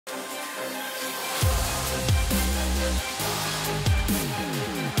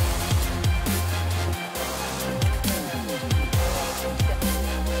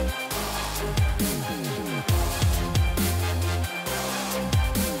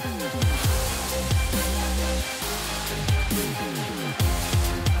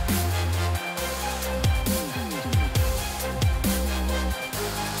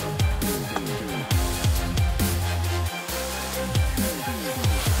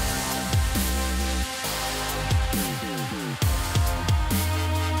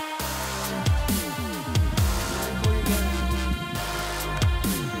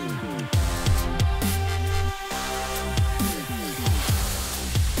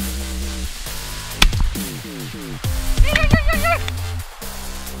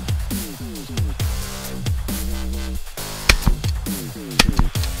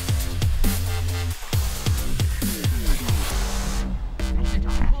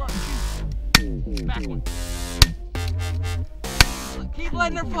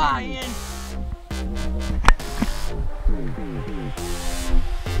letting her fly in.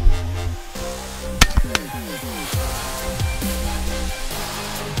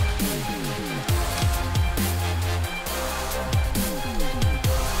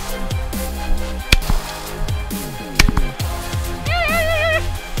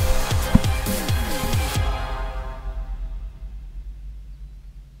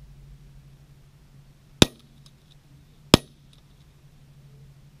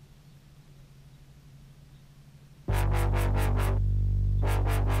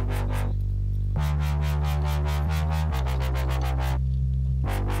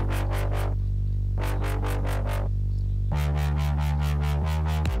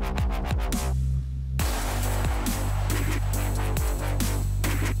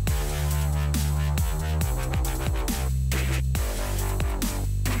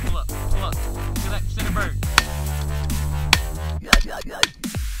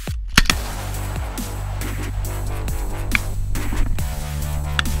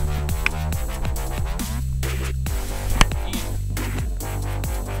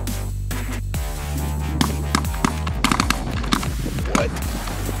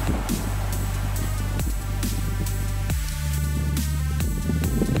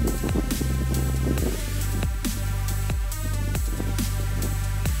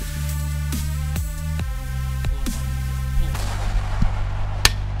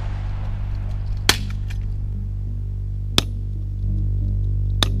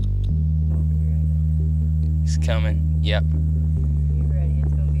 He's coming. Yep. You ready?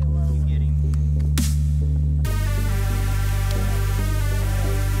 It's gonna be a low one. Get him.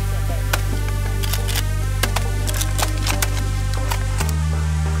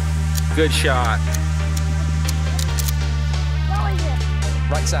 Good shot.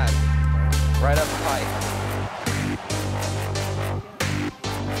 Right side. Right up the pipe.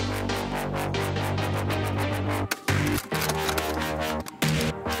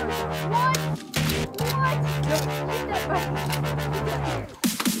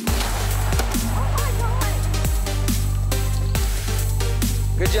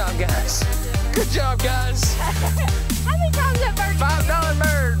 Good job, guys. Good job, guys. How many times that bird? $5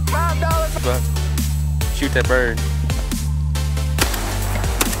 bird. $5 bird. Shoot that bird.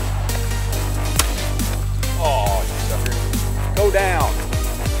 Oh, you sucker. Go down.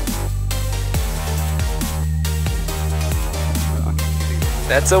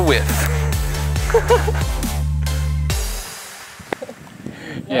 That's a whiff.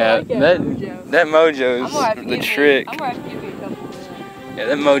 Yeah, that mojo's the trick. I'm gonna have to give you a couple of Yeah,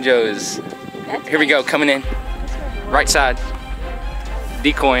 that mojo is. Here we go, coming in. Right side.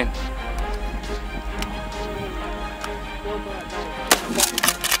 Decoying.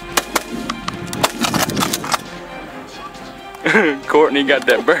 Courtney got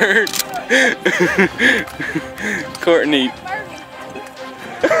that bird. Courtney.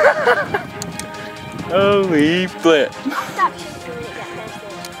 Holy flip. Stop shooting me, that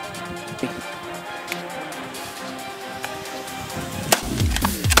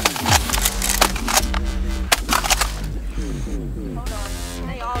Hold on.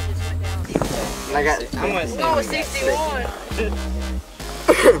 They all just went down. I'm gonna say Oh, 61.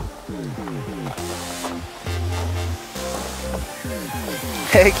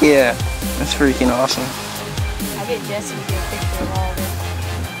 Heck yeah. That's freaking awesome. I get Jesse to get a picture of all of it.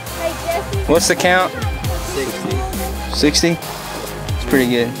 Hey, Jesse. What's the count? 60. 60? It's pretty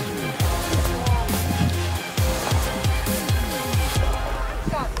good.